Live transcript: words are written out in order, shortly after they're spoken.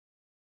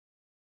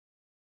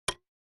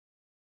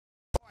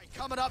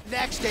Coming up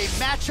next, a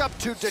matchup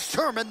to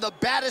determine the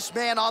baddest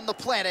man on the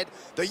planet.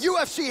 The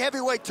UFC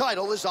heavyweight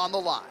title is on the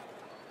line.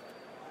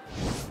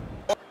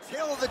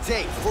 Tail of the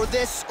tape for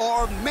this,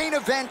 our main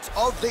event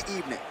of the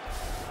evening.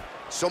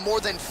 So more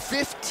than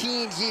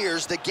 15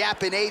 years, the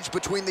gap in age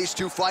between these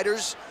two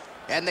fighters,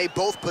 and they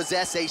both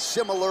possess a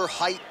similar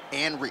height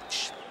and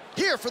reach.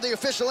 Here for the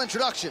official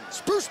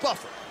introductions, Bruce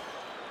Buffer.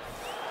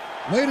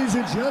 Ladies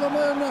and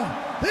gentlemen,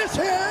 this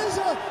is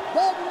the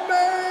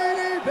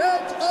main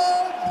event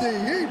of the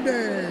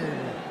evening.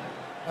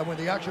 And when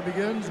the action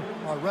begins,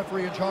 our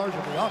referee in charge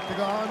of the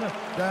octagon,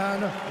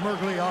 Dan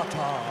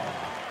Mergliata.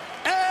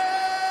 And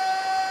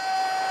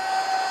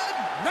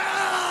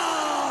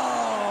now,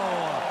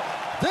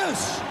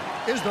 this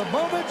is the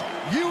moment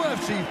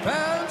UFC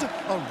fans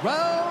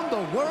around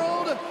the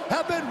world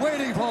have been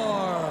waiting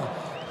for.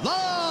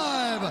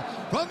 Live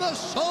from the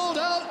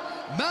sold-out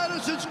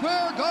Madison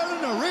Square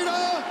Garden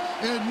Arena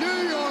in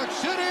New York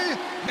City,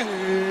 it's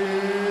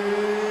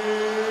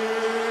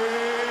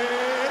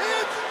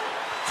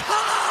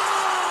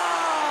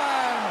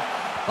time!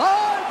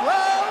 5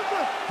 rounds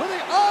for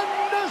the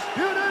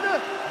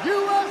undisputed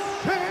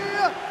UFC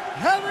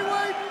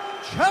Heavyweight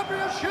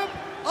Championship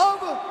of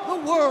the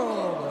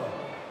world.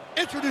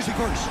 Introducing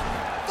first,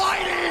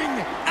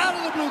 fighting out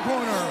of the blue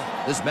corner.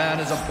 This man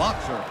is a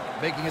boxer,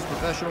 making his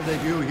professional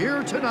debut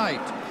here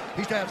tonight.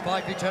 He stands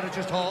 5 feet 10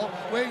 inches tall,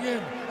 weighing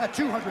in at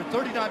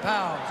 239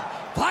 pounds.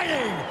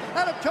 Fighting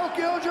out of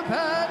Tokyo,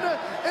 Japan,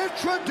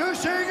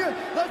 introducing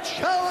the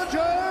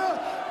challenger,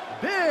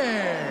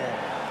 Big.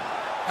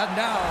 And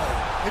now,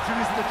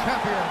 introducing the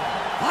champion,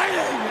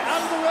 fighting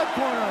out of the red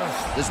corner.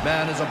 This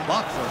man is a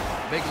boxer,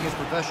 making his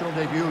professional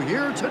debut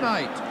here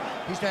tonight.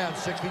 He stands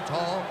 6 feet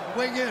tall,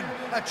 weighing in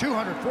at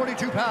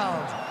 242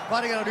 pounds.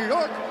 Fighting out of New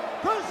York,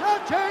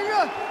 presenting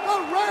the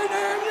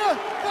reigning,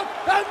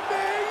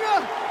 defending,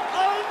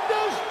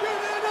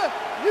 undisputed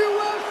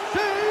UFC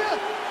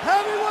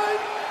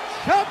heavyweight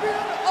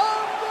champion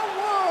of the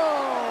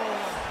world,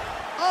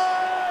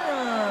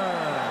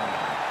 Iron.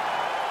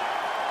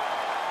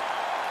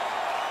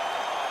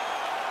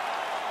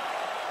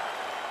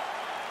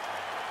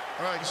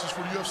 All right, this is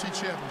for the UFC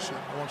Championship.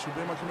 I want you to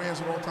obey my commands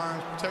at all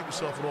times, protect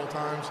yourself at all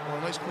times. I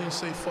want a nice, clean,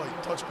 safe fight.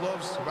 Touch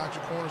gloves, back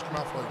your corners, come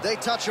out fighting. They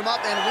touch him up,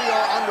 and we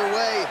are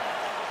underway.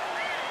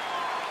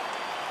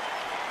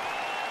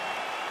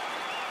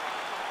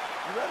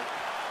 You ready?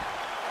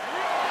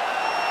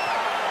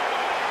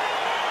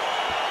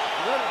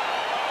 You ready?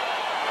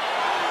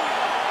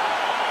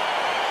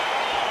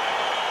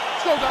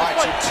 Let's go, guys. All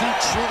right, so two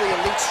truly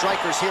elite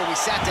strikers here. We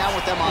sat down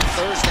with them on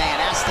Thursday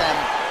and asked them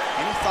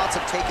any thoughts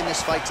of taking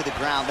this fight to the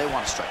ground. They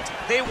want to strike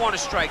tonight. They want to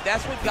strike.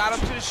 That's what got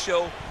them to the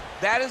show.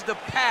 That is the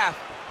path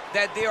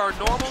that they are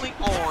normally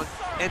on.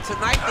 And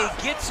tonight they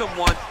get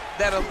someone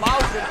that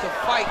allows them to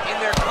fight in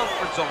their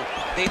comfort zone.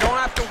 They don't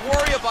have to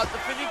worry about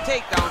defending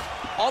takedowns.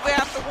 All they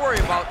have to worry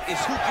about is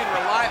who can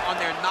rely on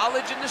their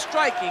knowledge in the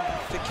striking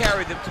to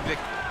carry them to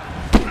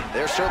victory.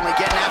 They're certainly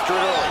getting after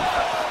it early.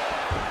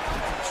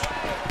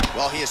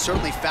 Well, he has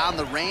certainly found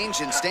the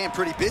range and staying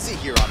pretty busy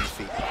here on the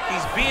feet.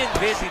 He's being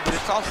busy, but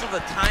it's also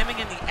the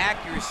timing and the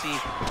accuracy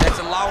that's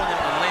allowing him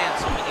to land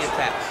so many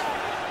attacks.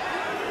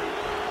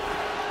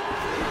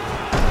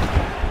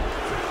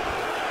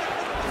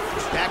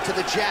 Back to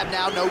the jab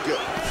now, no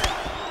good.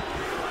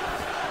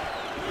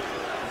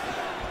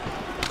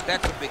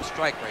 That's a big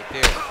strike right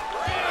there.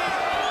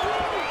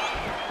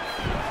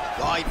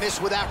 Oh, he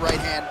missed with that right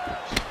hand.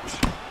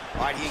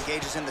 All right, he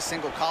engages in the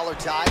single collar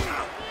tie.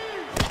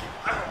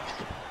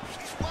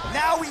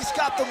 Now he's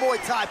got the Muay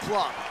Thai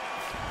plum.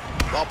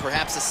 Well,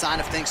 perhaps a sign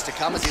of things to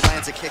come as he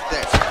lands a kick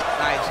there.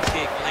 Nice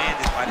kick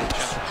landed by the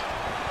gentleman.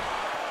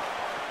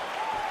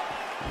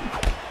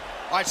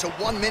 All right, so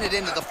 1 minute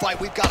into the fight,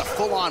 we've got a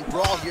full-on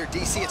brawl here,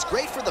 DC. It's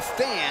great for the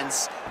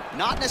fans,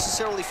 not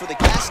necessarily for the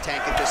gas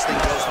tank if this thing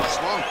goes much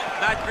longer.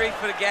 Not great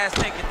for the gas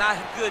tank and not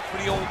good for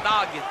the old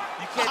noggin.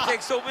 You can't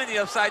take so many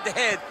upside the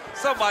head.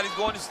 Somebody's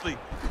going to sleep.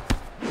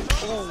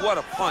 Ooh, what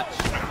a punch.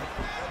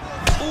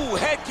 Ooh,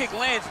 head kick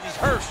lands and he's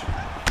hurt.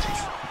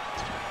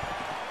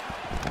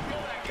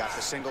 Got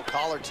the single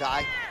collar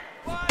tie.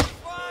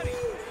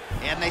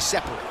 And they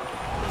separate.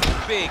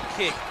 Big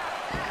kick.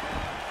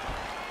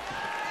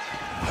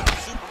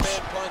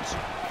 Superman punch.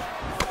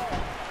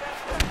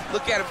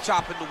 Look at him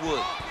chopping the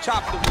wood.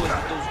 Chop the wood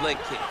with those leg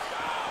kicks.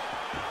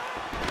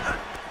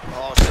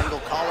 Oh,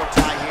 single collar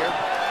tie here.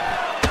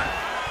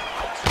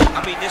 I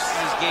mean, this is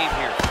his game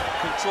here.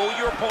 Control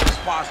your opponent's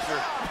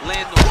posture.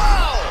 Land the...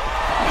 Wow!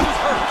 He was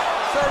hurt.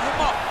 Serve him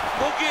up.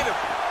 Go get him.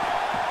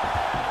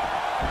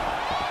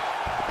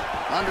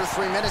 Under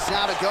 3 minutes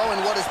now to go in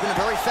what has been a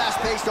very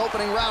fast-paced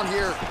opening round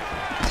here.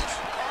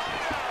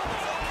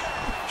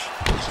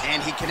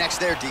 And he connects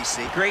there,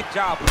 DC. Great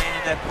job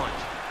landing that punch.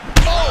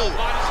 Oh!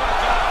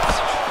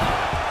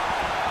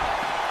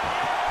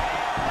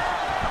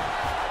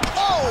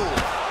 Oh!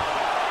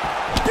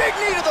 Big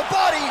knee to the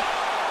body.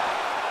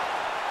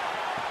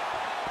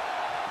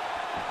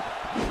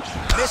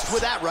 Missed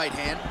with that right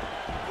hand.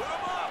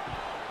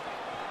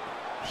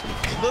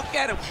 Look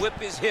at him whip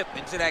his hip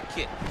into that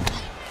kick.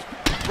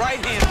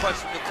 Right hand punch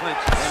from the clinch.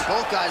 And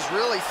both guys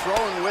really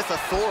throwing with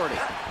authority.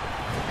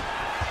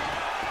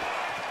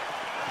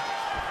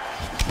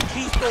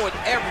 He's throwing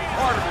every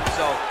part of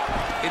himself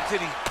into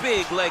these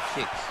big leg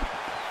kicks.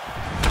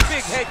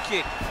 Big head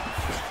kick.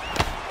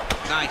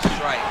 Nice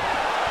strike.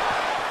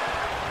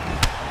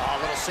 A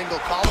little single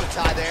collar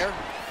tie there.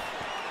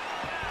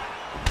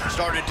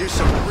 Starting to do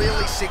some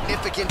really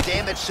significant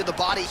damage to the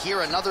body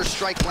here. Another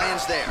strike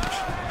lands there.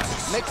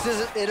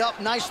 Mixes it up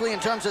nicely in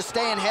terms of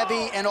staying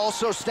heavy and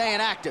also staying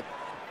active.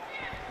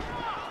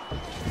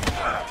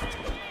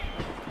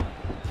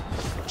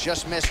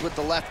 Just missed with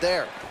the left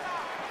there.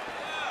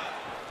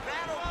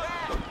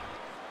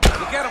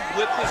 Look at him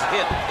whip his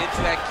hip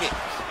into that kick.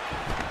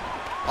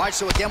 All right,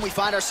 so again, we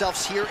find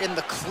ourselves here in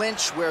the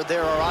clinch where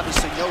there are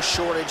obviously no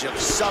shortage of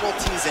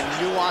subtleties and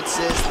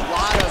nuances. A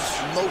lot of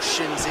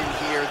motions in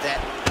here that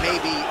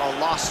maybe are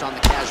lost on the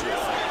casual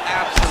fan.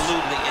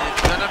 Absolutely, and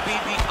it's gonna be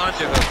the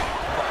underhook.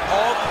 For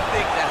all the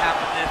things that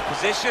happen in this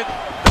position,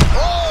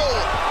 Oh!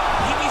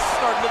 he needs to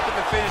start looking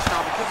to finish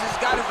now because he's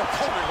got his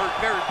opponent hurt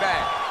very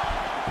bad.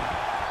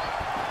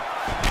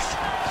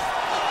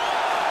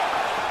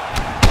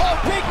 Oh,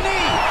 big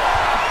knee!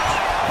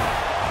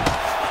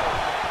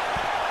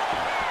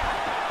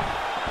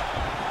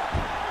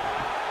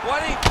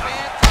 What a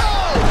fantastic...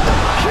 Oh!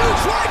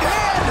 Huge right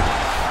hand!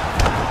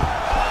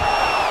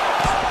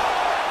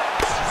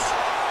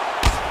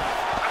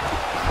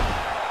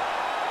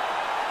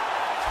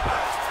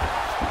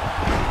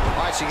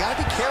 All right, so you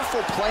gotta be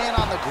careful playing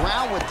on the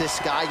ground with this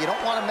guy. You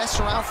don't want to mess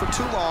around for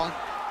too long.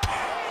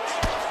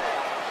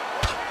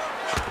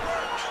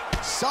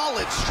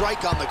 Solid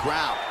strike on the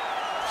ground.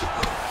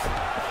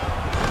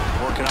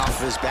 Working off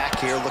of his back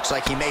here. Looks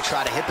like he may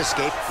try to hip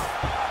escape.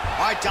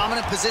 All right,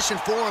 dominant position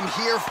for him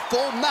here.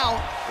 Full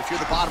mount. If you're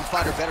the bottom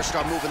fighter, better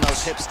start moving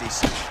those hips,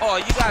 DC. Oh,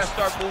 you gotta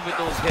start moving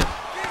those hips.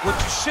 What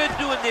you should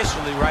do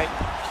initially, right,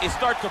 is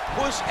start to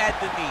push at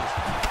the knees.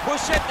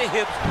 Push at the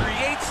hips,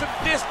 create some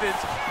distance,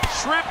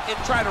 shrimp, and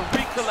try to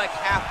recollect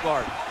half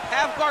guard.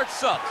 Half guard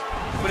sucks,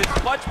 but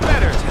it's much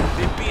better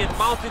than being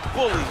mounted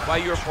fully by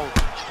your opponent.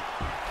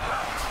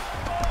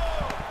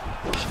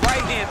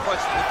 Right hand punch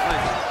to the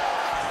clinch.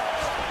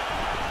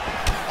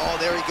 Oh,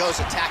 there he goes,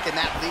 attacking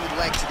that lead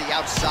leg to the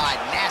outside.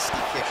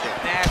 Nasty kick there.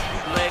 Nasty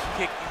leg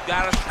kick. You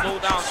gotta slow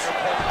down your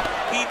opponent.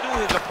 He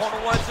knew his opponent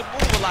wanted to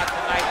move a lot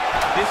tonight.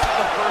 This is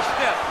the first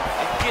step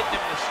in getting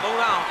him to slow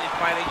down and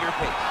fight at your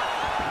pace.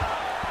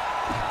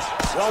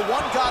 Well,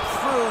 one got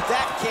through.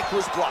 That kick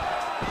was blocked.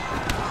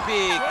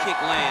 Big kick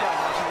land.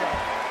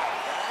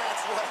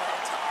 That's what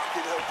I'm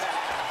talking about.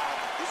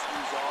 This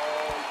is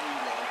all you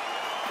know.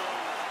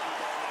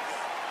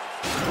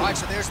 All right,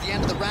 so there's the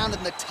end of the round,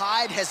 and the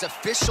tide has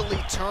officially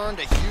turned.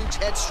 A huge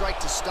head strike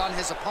to stun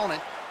his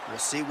opponent. We'll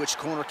see which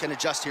corner can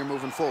adjust here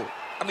moving forward.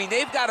 I mean,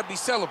 they've got to be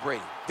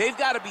celebrating. They've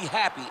got to be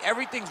happy.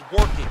 Everything's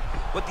working.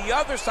 But the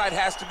other side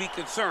has to be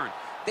concerned.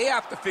 They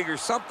have to figure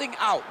something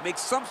out, make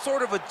some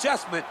sort of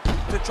adjustment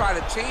to try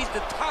to change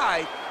the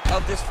tide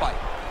of this fight.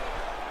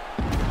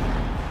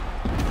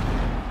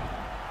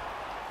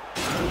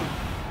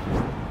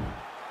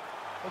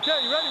 Okay,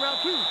 you ready? Round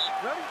two.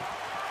 Ready?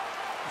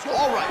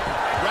 All right,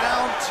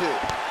 round two.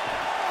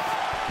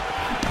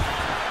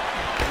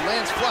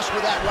 Lands flush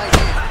with that right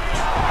hand.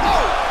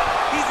 Oh,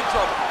 he's in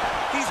trouble.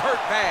 He's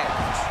hurt bad.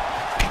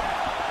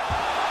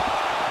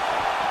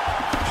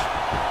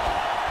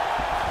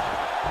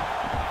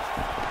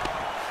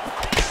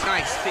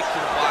 Nice stick to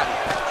the body.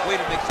 Way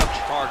to mix up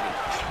the target.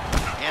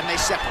 And they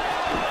separate.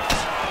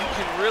 You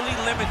can really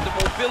limit the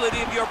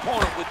mobility of your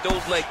opponent with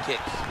those leg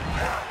kicks.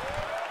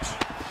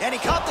 And he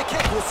caught the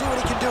kick. We'll see what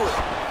he can do with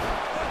it.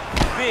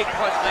 Big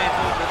punch lands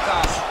over the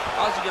top.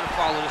 How's he gonna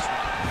follow this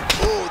one?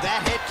 Oh,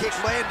 that head kick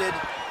landed.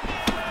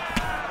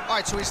 All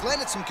right, so he's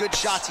landed some good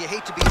shots. You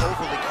hate to be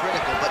overly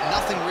critical, but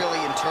nothing really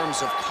in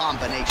terms of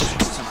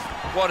combinations tonight.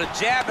 Well, the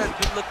jab has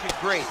been looking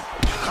great.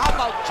 How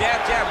about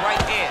jab, jab, right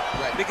hand?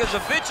 Right. Because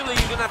eventually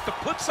you're gonna have to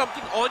put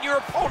something on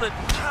your opponent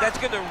that's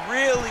gonna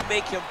really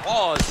make him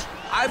pause.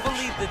 I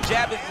believe the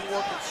jab has been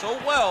working so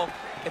well,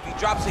 if he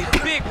drops a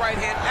big right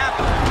hand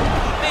after,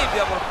 he may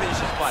be able to finish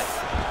his fight.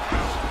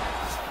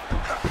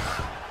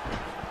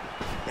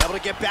 Able to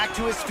get back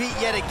to his feet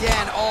yet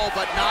again. Oh,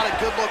 but not a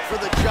good look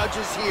for the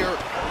judges here.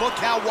 Look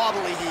how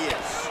wobbly he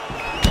is.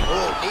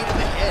 Oh, knee to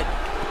the head.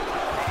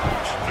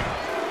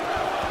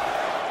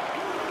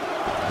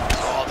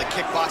 Oh, the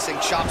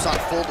kickboxing chops on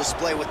full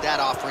display with that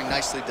offering.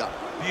 Nicely done.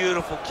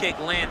 Beautiful kick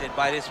landed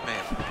by this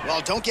man.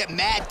 Well, don't get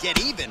mad, get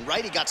even,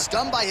 right? He got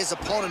stunned by his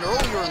opponent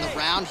earlier in the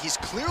round. He's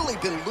clearly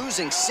been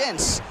losing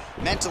since.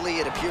 Mentally,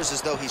 it appears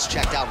as though he's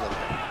checked out a little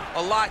bit.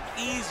 A lot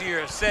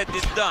easier said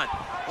than done.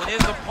 When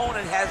his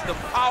opponent has the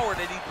power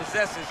that he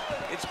possesses,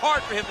 it's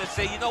hard for him to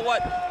say, you know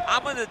what,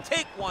 I'm gonna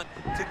take one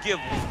to give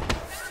one.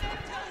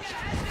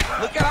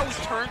 Look at how he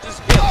turns his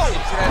hips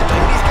into that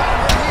leg. He's got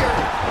him right here.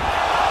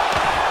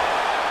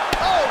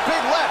 Oh,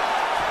 big left.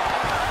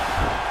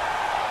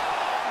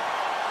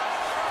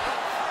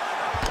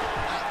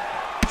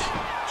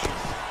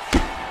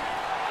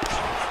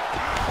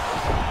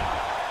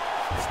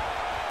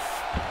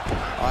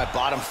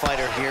 bottom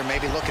fighter here,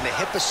 maybe looking to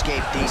hip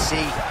escape, DC.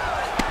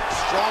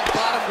 Strong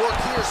bottom work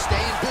here,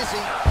 staying busy.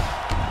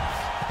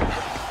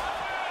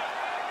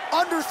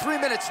 Under 3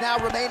 minutes now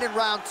remain in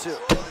round 2.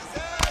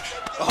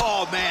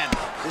 Oh, man,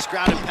 this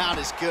ground and pound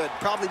is good.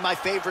 Probably my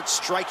favorite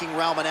striking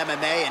realm in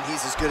MMA, and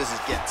he's as good as it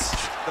gets.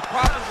 The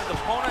problem is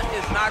the opponent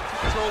is not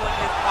controlling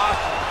his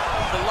posture.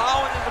 He's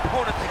allowing his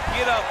opponent to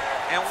get up,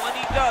 and when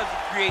he does, he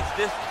creates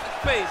distance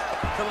and space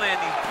to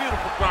land these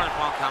beautiful ground and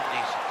pound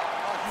combinations.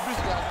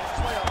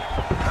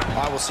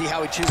 All right, we'll see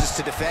how he chooses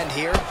to defend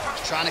here.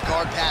 Trying to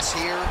guard pass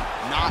here,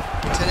 not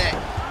today.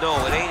 No,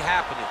 it ain't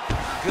happening.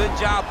 Good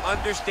job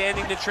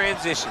understanding the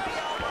transitions.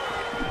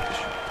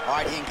 All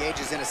right, he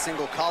engages in a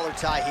single collar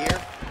tie here.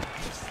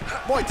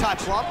 Muay Thai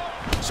plump.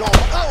 So,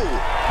 oh,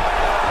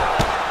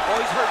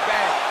 he's hurt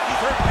bad.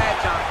 He's hurt bad,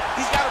 John.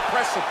 He's got to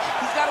press him.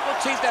 He's got to go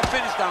chase that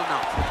finish down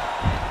now.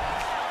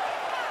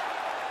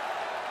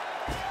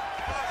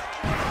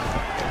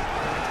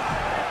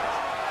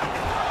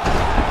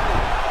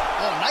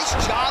 Oh, nice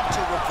job to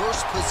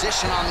reverse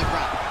position on the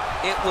ground.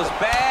 It was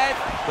bad,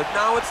 but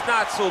now it's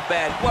not so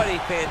bad. What a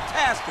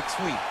fantastic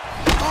sweep.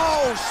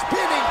 Oh,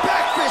 spinning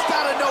back fist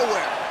out of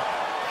nowhere.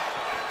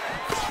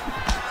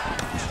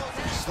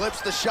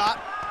 Slips the shot.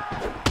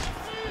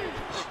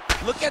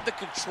 Look at the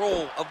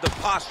control of the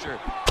posture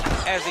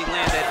as he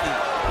lands that knee.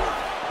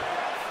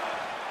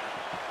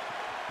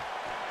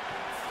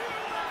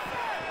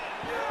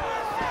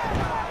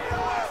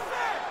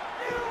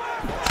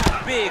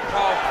 Big,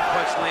 powerful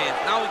punch lands.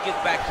 Now he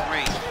gets back to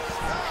range.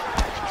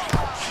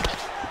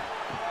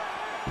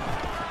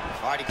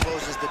 All right, he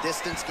closes the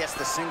distance, gets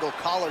the single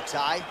collar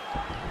tie.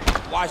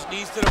 Watch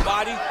knees to the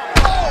body. Oh!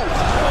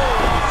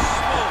 Holy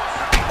smokes.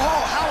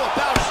 Oh, how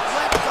about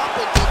legs up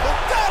and look?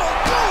 That'll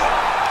do it!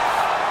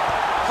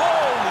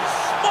 Holy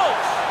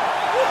smokes!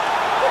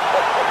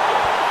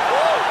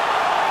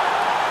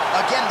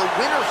 Again, the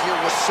winner here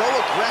was so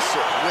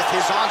aggressive with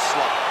his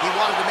onslaught. He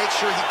wanted to make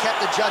sure he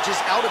kept the judges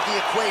out of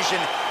the equation.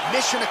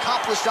 Mission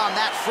accomplished on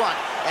that front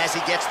as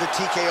he gets the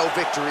TKO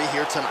victory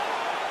here tonight.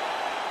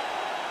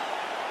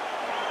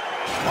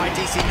 All right,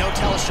 DC, no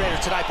telestrator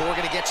tonight, but we're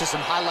going to get you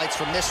some highlights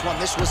from this one.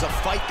 This was a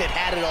fight that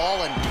had it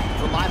all, and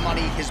for my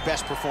money, his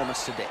best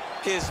performance to date.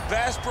 His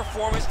best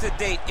performance to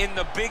date in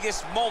the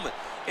biggest moment.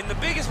 In the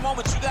biggest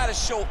moments, you got to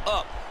show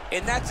up,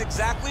 and that's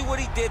exactly what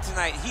he did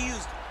tonight. He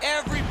used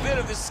every bit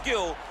of his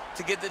skill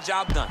to get the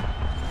job done.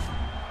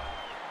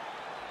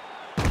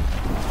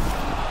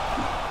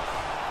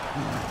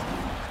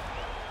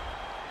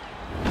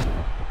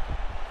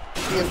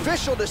 The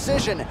official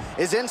decision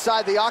is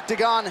inside the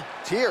octagon.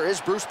 Here is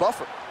Bruce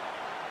Buffer.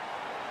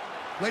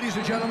 Ladies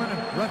and gentlemen,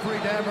 referee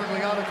Dan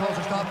Bergliano calls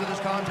a stop to this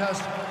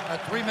contest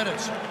at 3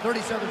 minutes,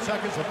 37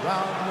 seconds of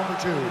round number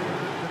 2.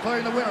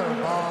 Declaring the winner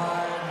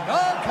by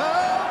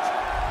knockout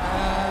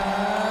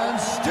and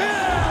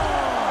still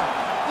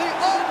the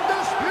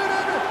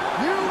undisputed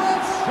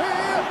UFC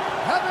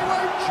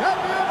heavyweight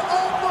champion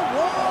of the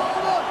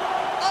world.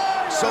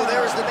 So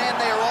there's the man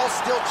they are all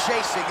still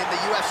chasing in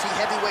the UFC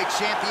heavyweight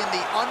champion,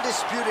 the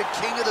undisputed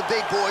king of the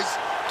big boys,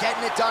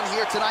 getting it done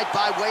here tonight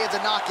by way of the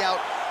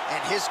knockout.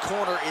 And his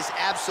corner is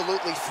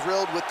absolutely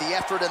thrilled with the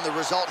effort and the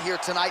result here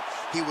tonight.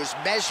 He was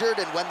measured,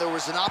 and when there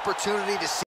was an opportunity to see